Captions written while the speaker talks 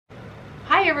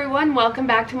Hi everyone, welcome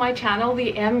back to my channel,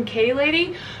 the MK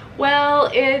Lady.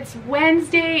 Well, it's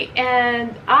Wednesday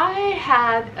and I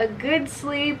had a good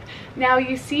sleep. Now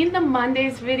you've seen the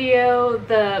Monday's video,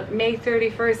 the May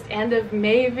 31st end of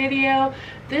May video.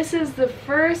 This is the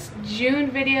first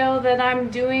June video that I'm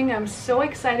doing. I'm so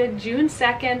excited, June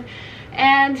 2nd.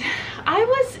 And I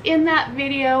was in that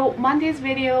video, Monday's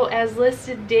video, as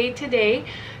listed day to day.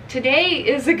 Today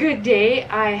is a good day.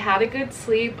 I had a good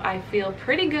sleep. I feel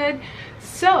pretty good.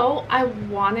 So I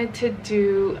wanted to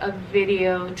do a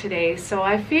video today. So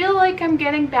I feel like I'm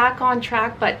getting back on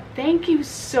track, but thank you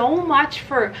so much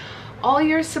for all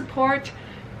your support,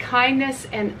 kindness,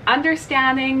 and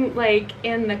understanding, like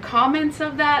in the comments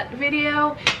of that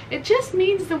video. It just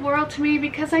means the world to me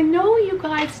because I know you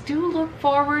guys do look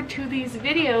forward to these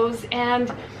videos,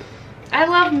 and I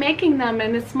love making them,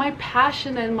 and it's my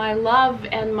passion and my love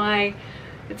and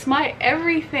it's my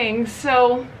everything.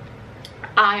 So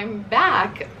I'm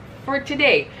back for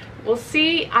today. We'll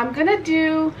see. I'm gonna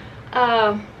do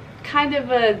kind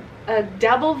of a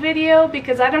double video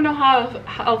because I don't know how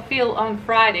I'll feel on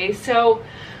Friday. So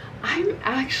I'm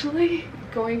actually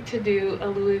going to do a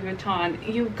Louis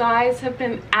Vuitton. You guys have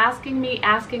been asking me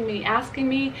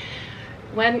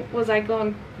when was I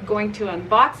going to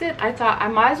unbox it. I thought I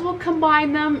might as well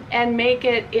combine them and make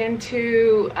it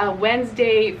into a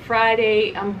Wednesday,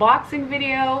 Friday unboxing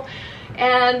video.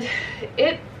 And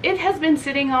it has been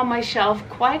sitting on my shelf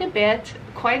quite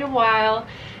a while,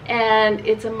 and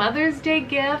it's a Mother's Day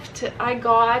gift I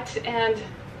got, and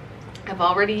I've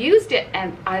already used it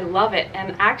and I love it.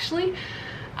 And actually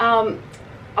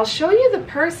I'll show you the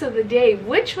purse of the day,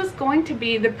 which was going to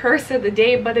be the purse of the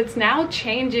day, but it's now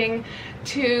changing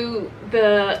to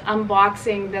the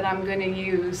unboxing that I'm going to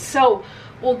use. So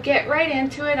we'll get right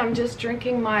into it. I'm just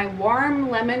drinking my warm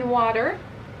lemon water.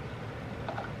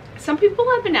 Some people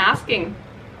have been asking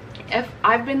if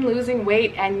I've been losing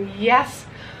weight, and yes,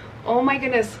 oh my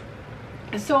goodness.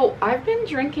 So I've been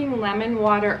drinking lemon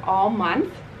water all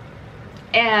month,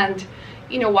 and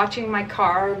you know, watching my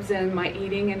carbs and my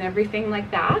eating and everything like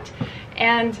that,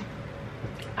 and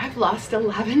I've lost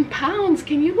 11 pounds.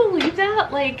 Can you believe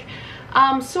that? Like,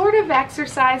 sort of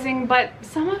exercising, but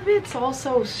some of it's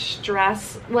also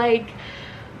stress. Like,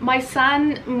 my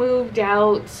son moved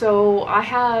out, so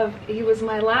he was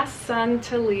my last son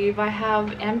to leave. I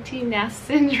have empty nest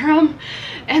syndrome,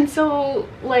 and so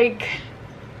like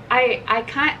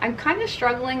I'm kind of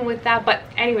struggling with that. But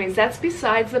anyways, that's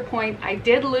besides the point. I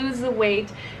did lose the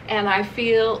weight and I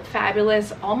feel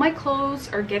fabulous. All my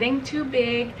clothes are getting too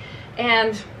big,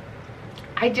 and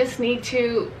I just need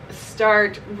to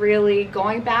start really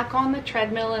going back on the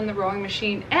treadmill and the rowing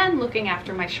machine and looking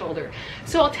after my shoulder.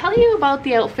 So I'll tell you about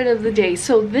the outfit of the day.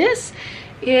 So this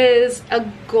is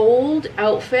a gold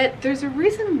outfit. There's a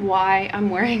reason why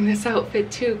I'm wearing this outfit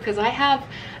too, because I have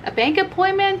a bank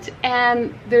appointment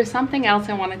and there's something else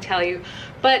I want to tell you.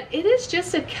 But it is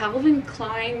just a Calvin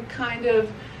Klein kind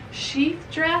of sheath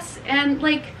dress, and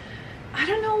like, I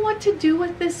don't know what to do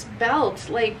with this belt.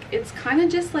 Like, it's kind of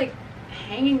just like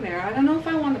hanging there. I don't know if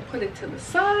I want to put it to the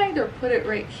side or put it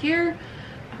right here.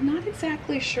 I'm not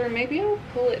exactly sure. Maybe I'll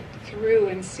pull it through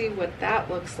and see what that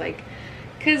looks like,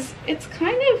 because it's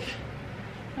kind of,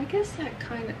 I guess that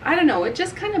kind of, I don't know, it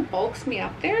just kind of bulks me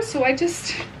up there, so I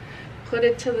just put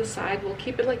it to the side. We'll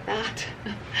keep it like that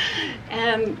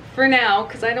and for now,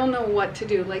 because I don't know what to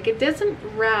do. Like, it doesn't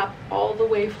wrap all the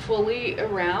way fully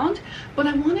around. But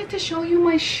I wanted to show you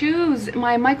my shoes,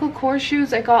 my Michael Kors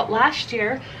shoes I got last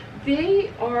year.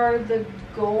 They are the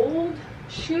gold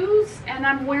shoes, and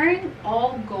I'm wearing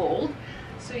all gold,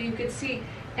 so you could see.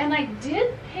 And I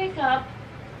did pick up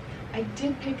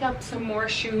some more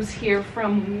shoes here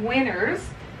from Winners,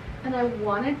 and I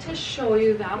wanted to show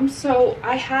you them. So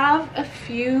I have a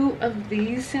few of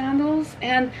these sandals,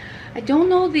 and I don't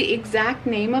know the exact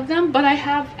name of them, but I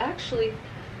have, actually,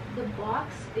 the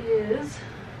box is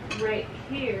right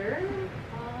here.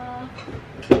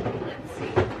 Let's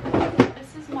see.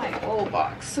 My old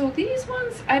box. So these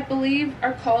ones I believe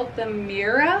are called the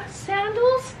Mira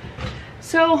sandals.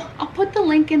 So I'll put the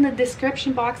link in the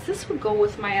description box. This would go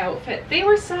with my outfit. They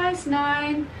were size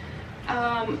 9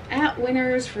 at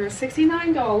Winners for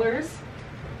 $69.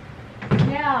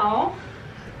 Now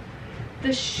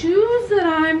the shoes that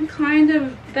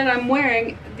I'm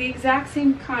wearing, the exact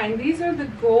same kind. These are the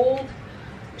gold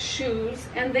shoes,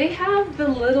 and they have the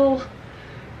little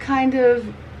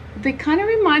they kind of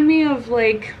remind me of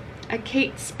like a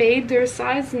Kate Spade. They're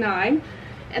size 9,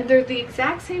 and they're the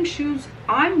exact same shoes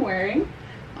I'm wearing.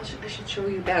 I should show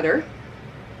you better.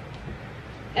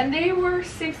 And they were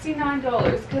 $69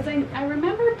 because I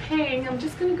remember paying, I'm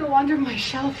just going to go under my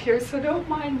shelf here, so don't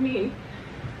mind me.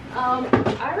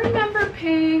 I remember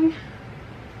paying,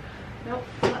 nope,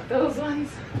 not those ones.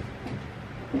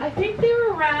 I think they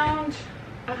were around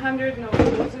 100, no,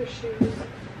 those are shoes.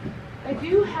 I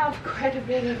do have quite a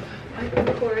bit of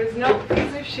Michael Kors. Nope,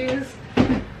 these are shoes.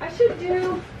 I should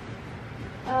do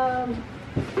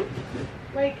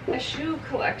like a shoe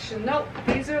collection. Nope,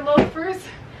 these are loafers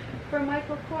for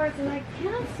Michael Kors, and I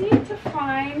can't seem to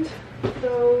find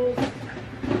those.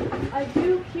 I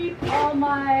do keep all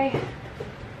my,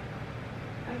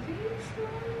 are these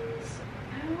ones?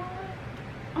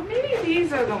 Oh, maybe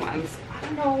these are the ones. I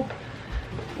don't know.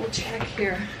 We'll check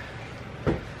here.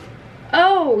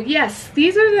 Oh, yes.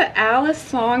 These are the Alice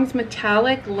Songs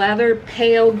Metallic Leather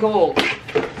Pale Gold.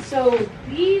 So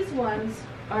these ones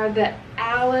are the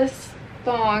Alice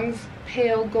Thongs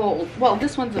Pale Gold. Well,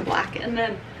 this one's a black. And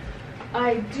then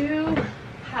I do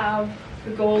have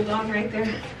the gold on right there.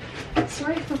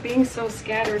 Sorry for being so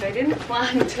scattered. I didn't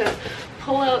plan to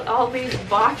pull out all these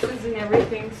boxes and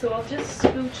everything. So I'll just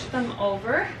scooch them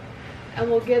over and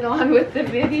we'll get on with the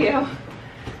video.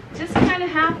 Just kind of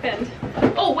happened.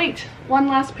 Oh wait, one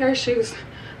last pair of shoes.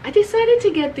 I decided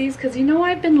to get these because you know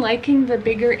I've been liking the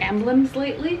bigger emblems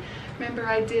lately. Remember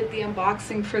I did the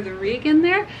unboxing for the Regan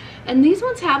there, and these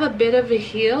ones have a bit of a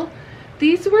heel.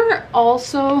 These were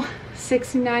also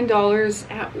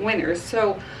 $69 at Winners.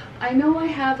 So I know I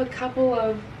have a couple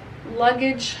of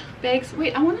luggage bags.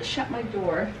 Wait, I want to shut my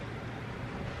door.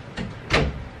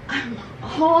 I'm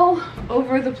all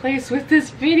over the place with this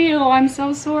video. I'm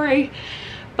so sorry.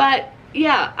 But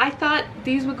yeah, I thought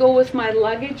these would go with my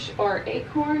luggage or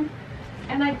acorn,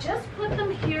 and I just put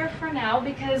them here for now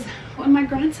because when my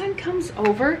grandson comes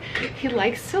over, he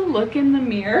likes to look in the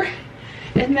mirror,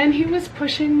 and then he was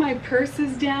pushing my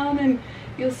purses down, and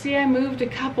you'll see I moved a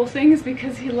couple things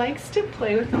because he likes to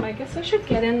play with them. I guess I should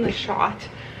get in the shot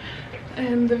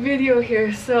and the video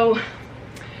here, so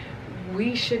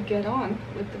we should get on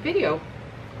with the video.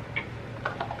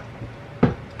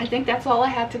 I think that's all I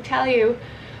have to tell you.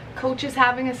 Coach is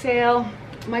having a sale,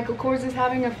 Michael Kors is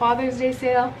having a Father's Day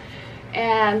sale,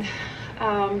 and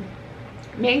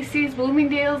Macy's,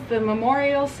 Bloomingdale's, the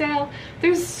Memorial sale.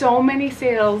 There's so many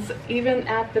sales even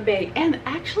at the Bay. And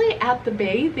actually at the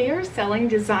Bay, they are selling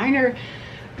designer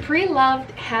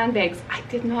pre-loved handbags. I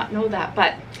did not know that,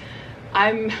 but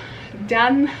I'm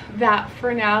done that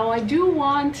for now. I do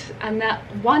want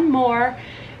one more.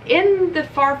 In the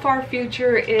far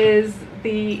future is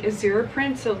the Azure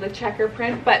print, so the checker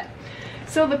print. But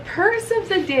so the purse of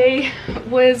the day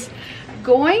was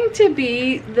going to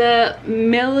be the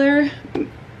Miller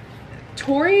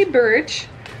Tory Burch.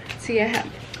 See,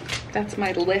 that's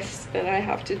my list that I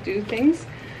have to do things.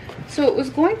 So it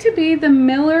was going to be the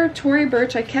Miller Tory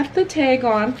Burch. I kept the tag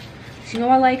on, so you know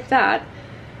I like that.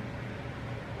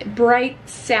 Bright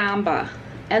Samba.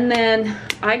 And then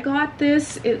I got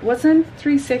this, it wasn't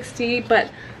 $360, but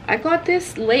I got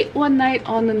this late one night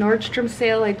on the Nordstrom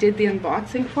sale. I did the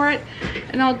unboxing for it,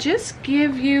 and I'll just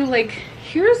give you, like,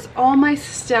 here's all my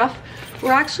stuff.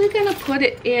 We're actually gonna put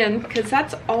it in because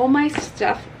that's all my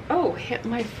stuff. Oh, hit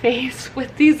my face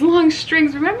with these long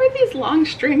strings. Remember these long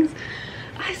strings?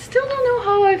 I still don't know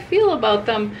how I feel about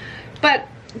them, but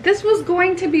this was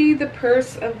going to be the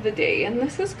purse of the day, and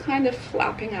this is kind of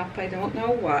flapping up. I don't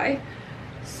know why.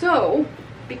 So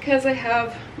because I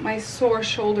have my sore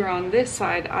shoulder on this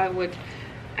side, I would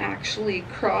actually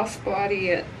crossbody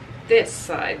it this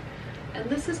side, and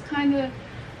this is kind of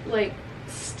like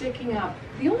sticking up.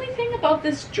 The only thing about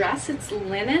this dress, it's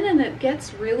linen and it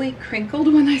gets really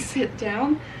crinkled when I sit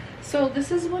down. So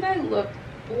this is what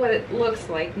it looks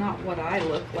like, not what I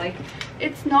look like.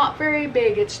 It's not very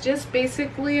big. It's just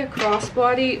basically a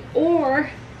crossbody,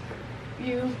 or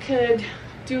you could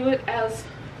do it as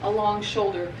a long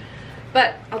shoulder.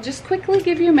 But I'll just quickly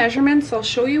give you measurements. I'll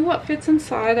show you what fits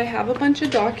inside. I have a bunch of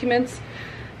documents.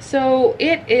 So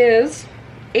it is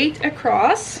 8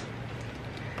 across,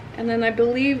 and then I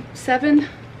believe 7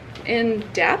 in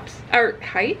depth or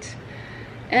height,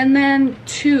 and then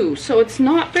 2. So it's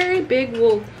not very big.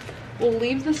 We'll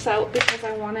leave this out because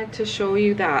I wanted to show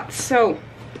you that. So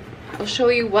I'll show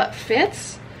you what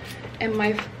fits,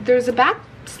 and there's a back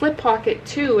slip pocket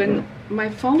too, and my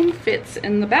phone fits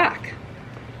in the back.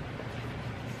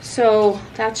 So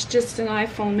that's just an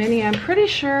iPhone mini. I'm pretty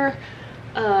sure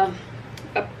a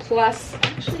plus.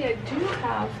 Actually, I do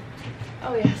have,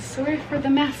 oh yeah, sorry for the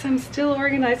mess, I'm still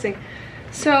organizing.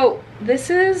 So this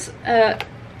is a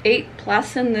 8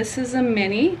 plus and this is a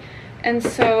mini, and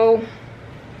so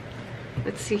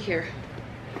let's see here,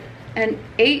 an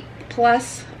 8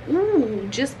 plus, ooh,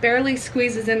 just barely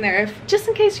squeezes in there. Just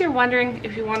in case you're wondering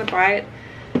if you want to buy it,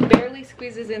 barely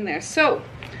squeezes in there. So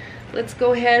let's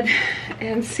go ahead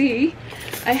and see.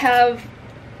 I have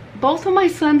both of my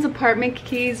son's apartment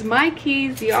keys, my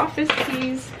keys, the office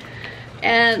keys,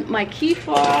 and my key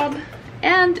fob,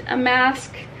 and a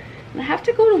mask. And I have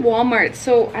to go to Walmart,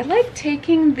 so I like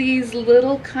taking these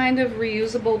little kind of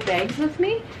reusable bags with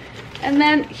me. And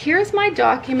then here's my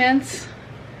documents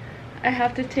I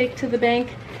have to take to the bank.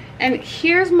 And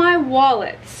here's my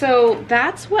wallet. So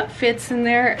that's what fits in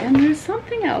there. And there's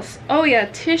something else. Oh yeah,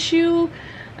 tissue,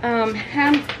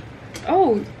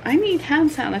 oh, I need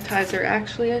hand sanitizer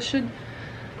actually. I should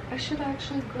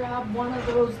actually grab one of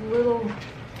those little,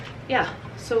 yeah.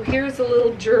 So here's a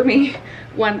little germy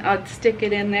one. I'll stick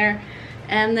it in there.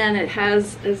 And then it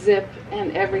has a zip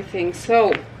and everything.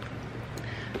 So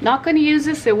not going to use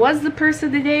this. It was the purse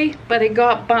of the day, but it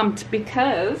got bumped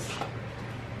because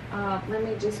let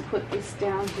me just put this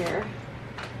down here,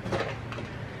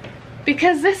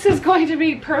 because this is going to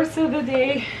be purse of the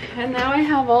day. And now I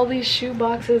have all these shoe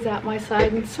boxes at my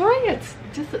side, and sorry, it's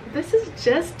just, this is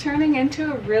just turning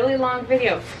into a really long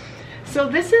video. So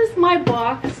this is my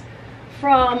box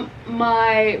from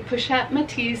my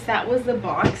POCHETTEMETIS. That was the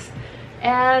box.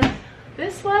 And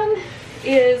this one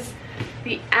is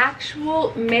the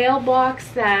actual mailbox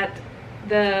that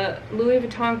the Louis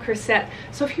Vuitton CROISETTE.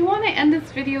 So if you want to end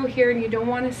this video here and you don't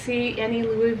want to see any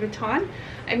Louis Vuitton,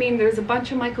 I mean, there's a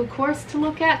bunch of Michael Kors to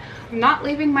look at. I'm not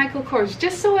leaving Michael Kors,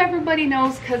 just so everybody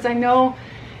knows, because I know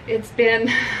it's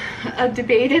been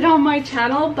debated on my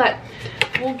channel, but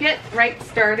we'll get right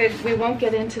started. We won't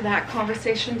get into that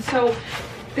conversation. So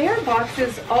their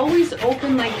boxes always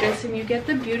open like this, and you get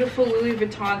the beautiful Louis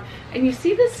Vuitton, and you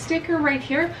see this sticker right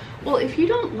here. Well, if you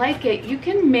don't like it, you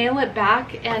can mail it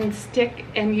back and stick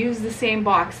and use the same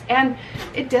box, and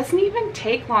it doesn't even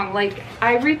take long. Like,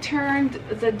 I returned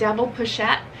the double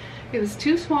pochette. It was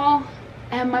too small,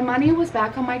 and my money was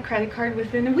back on my credit card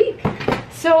within a week.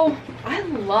 So I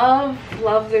love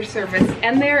their service.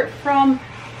 And they're from,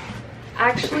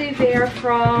 actually they're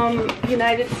from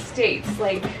United States,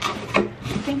 like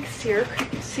I think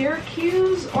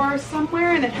Syracuse or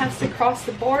somewhere, and it has to cross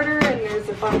the border, and there's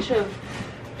a bunch of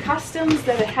customs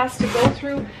that it has to go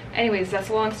through. Anyways, that's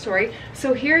a long story.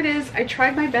 So here it is. I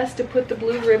tried my best to put the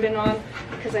blue ribbon on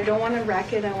because I don't want to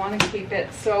wreck it. I want to keep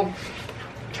it. So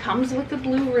comes with the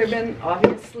blue ribbon,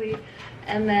 obviously,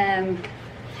 and then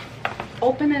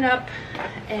open it up,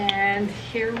 and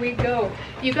here we go.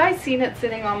 You guys seen it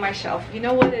sitting on my shelf, you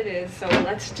know what it is. So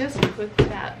let's just put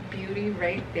that beauty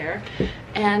right there,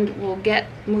 and we'll get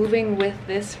moving with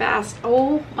this fast.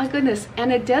 Oh my goodness.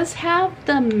 And it does have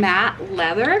the matte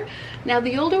leather. Now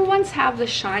the older ones have the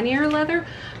shinier leather,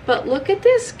 but look at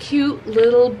this cute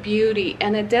little beauty.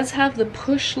 And it does have the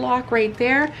push lock right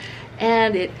there,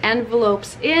 and it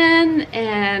envelopes in,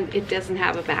 and it doesn't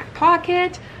have a back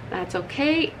pocket. That's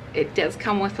okay. It does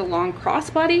come with a long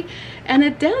crossbody, and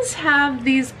it does have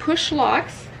these push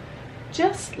locks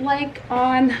just like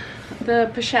on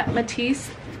the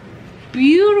POCHETTEMETIS.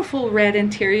 Beautiful red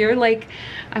interior. Like,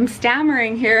 I'm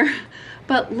stammering here,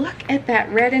 but look at that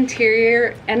red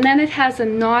interior. And then it has a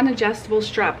non-adjustable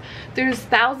strap. There's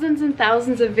thousands and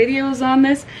thousands of videos on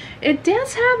this. It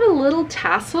does have a little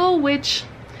tassel, which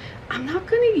I'm not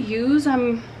going to use. I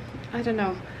don't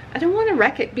know. I don't want to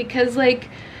wreck it, because like,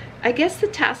 I guess the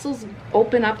tassels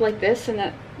open up like this and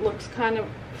it looks kind of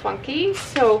funky.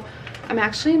 So I'm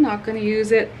actually not going to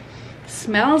use it.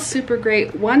 Smells super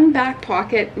great. One back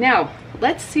pocket. Now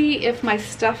let's see if my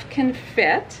stuff can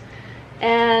fit,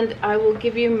 and I will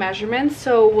give you measurements.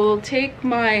 So we'll take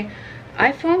my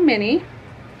iPhone mini,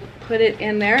 put it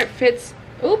in there. It fits.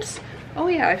 Oops. Oh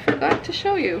yeah, I forgot to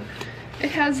show you.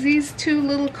 It has these two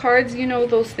little cards, you know,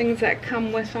 those things that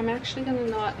come with. I'm actually going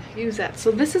to not use that. So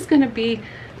this is going to be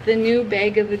the new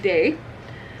bag of the day.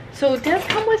 So it does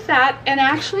come with that. And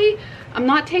actually, I'm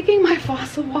not taking my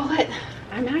Fossil wallet.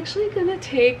 I'm actually going to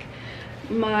take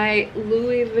my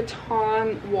Louis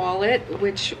Vuitton wallet,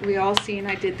 which we all seen.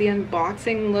 I did the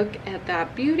unboxing. Look at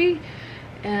that beauty,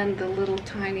 and the little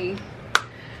tiny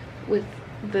with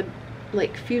the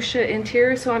like fuchsia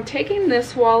interior. So I'm taking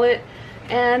this wallet,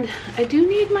 and I do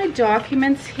need my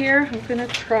documents here. I'm gonna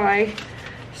try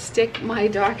stick my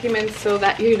documents so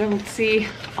that you don't see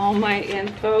all my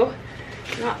info.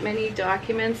 Not many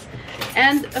documents.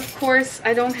 And of course,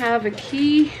 I don't have a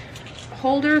key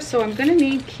holder, so I'm gonna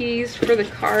need keys for the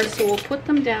car, so we'll put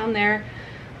them down there.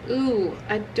 Ooh,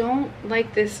 I don't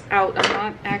like this out.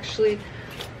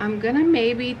 I'm gonna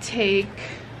maybe take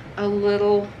a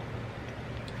little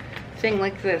thing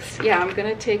like this. Yeah, I'm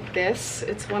gonna take this.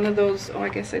 It's one of those, oh, I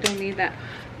guess I don't need that.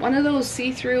 One of those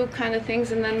see-through kind of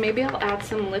things, and then maybe I'll add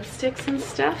some lipsticks and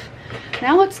stuff.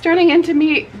 now it's turning into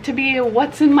me to be a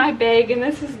what's in my bag, and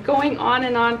this is going on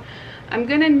and on. I'm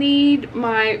gonna need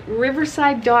my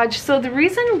Riverside Dodge. So the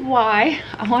reason why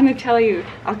I want to tell you,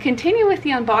 I'll continue with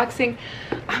the unboxing.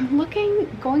 I'm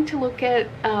going to look at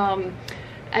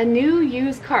a new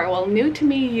used car, well, new to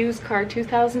me used car,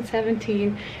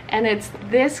 2017, and it's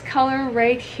this color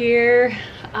right here.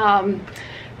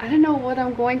 I don't know what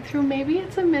I'm going through. Maybe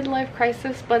it's a midlife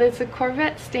crisis, but it's a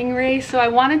Corvette Stingray, so I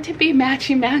want it to be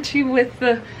matchy-matchy with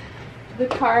the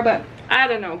car, but I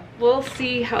don't know. We'll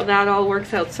see how that all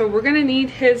works out. So we're gonna need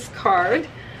his card.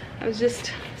 I was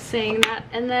just saying that.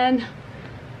 And then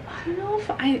I don't know if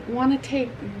I want to take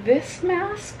this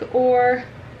mask or,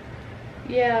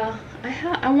 yeah,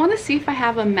 I want to see if I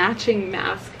have a matching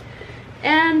mask.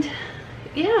 And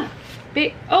yeah,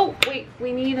 oh wait,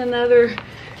 we need another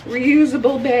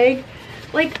reusable bag.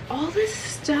 Like, all this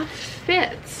stuff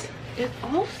fits. It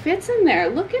all fits in there.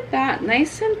 Look at that,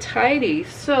 nice and tidy.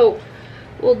 So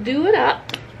we'll do it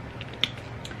up.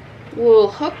 We'll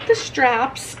hook the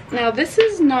straps. Now this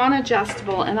is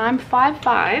non-adjustable and I'm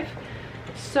 5'5",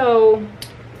 so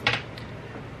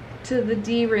to the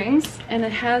D-rings, and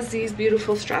it has these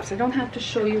beautiful straps. I don't have to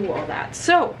show you all that.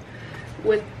 So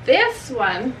with this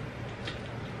one,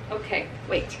 okay,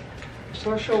 wait,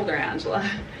 sore shoulder, Angela.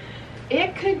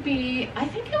 It could be, I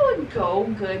think it would go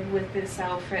good with this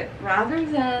outfit rather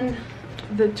than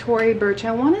the Tory Burch.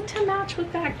 I wanted to match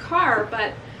with that car,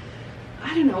 but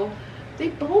I don't know. They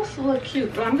both look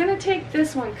cute, but I'm gonna take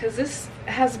this one because this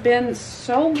has been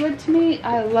so good to me.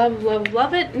 I love, love,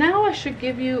 love it. Now I should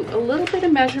give you a little bit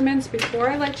of measurements before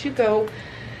I let you go.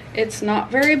 It's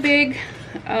not very big,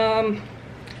 and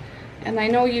I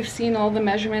know you've seen all the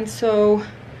measurements, so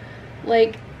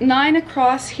like 9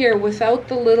 across here without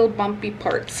the little bumpy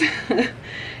parts.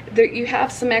 There, you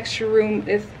have some extra room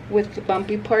with the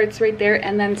bumpy parts right there,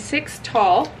 and then 6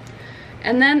 tall,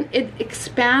 and then it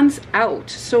expands out,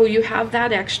 so you have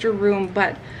that extra room,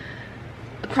 but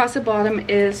across the bottom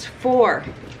is 4,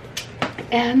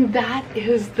 and that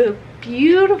is the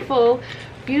beautiful,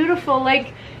 beautiful,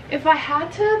 like, if I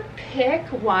had to pick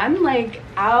one, like,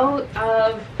 out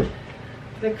of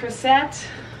the CROISETTE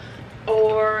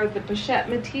or the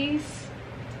POCHETTEMETIS,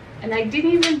 and I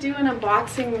didn't even do an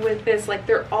unboxing with this, like,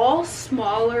 they're all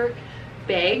smaller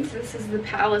bags. This is the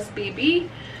Palace BB.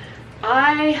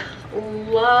 I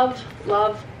love,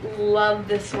 love, love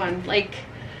this one. Like,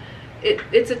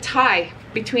 it's a tie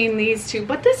between these two,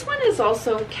 but this one is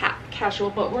also casual,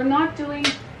 but we're not doing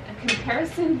a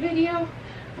comparison video.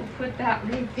 I'll put that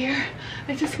right there.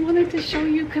 I just wanted to show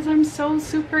you because I'm so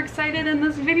super excited, and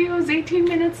this video is 18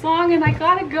 minutes long and I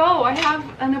gotta go. I have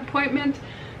an appointment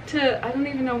to, I don't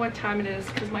even know what time it is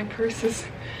because my purse is,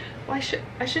 well,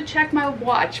 I should check my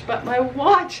watch, but my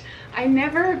watch, I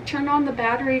never turn on the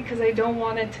battery because I don't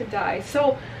want it to die.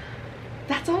 So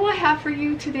that's all I have for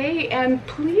you today, and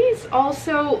please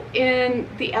also in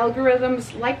the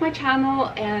algorithms like my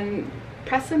channel and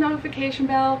press the notification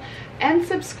bell and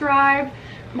subscribe.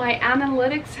 My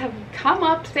analytics have come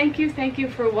up. Thank you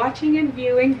for watching and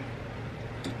viewing,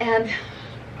 and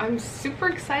I'm super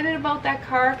excited about that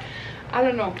car. I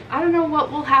don't know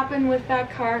what will happen with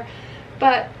that car,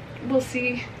 but we'll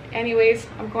see. Anyways,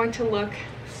 I'm going to look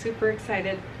super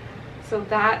excited. So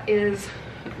that is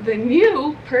the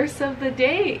new purse of the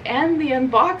day and the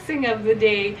unboxing of the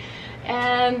day,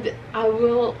 and I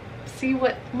will see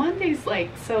what Monday's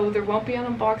like. So there won't be an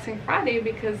unboxing Friday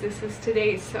because this is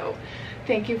today. So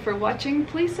thank you for watching.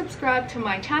 Please subscribe to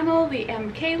my channel, the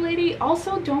MK Lady.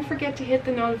 Also, don't forget to hit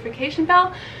the notification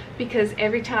bell because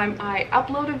every time I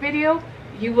upload a video,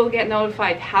 you will get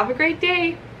notified. Have a great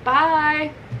day.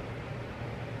 Bye.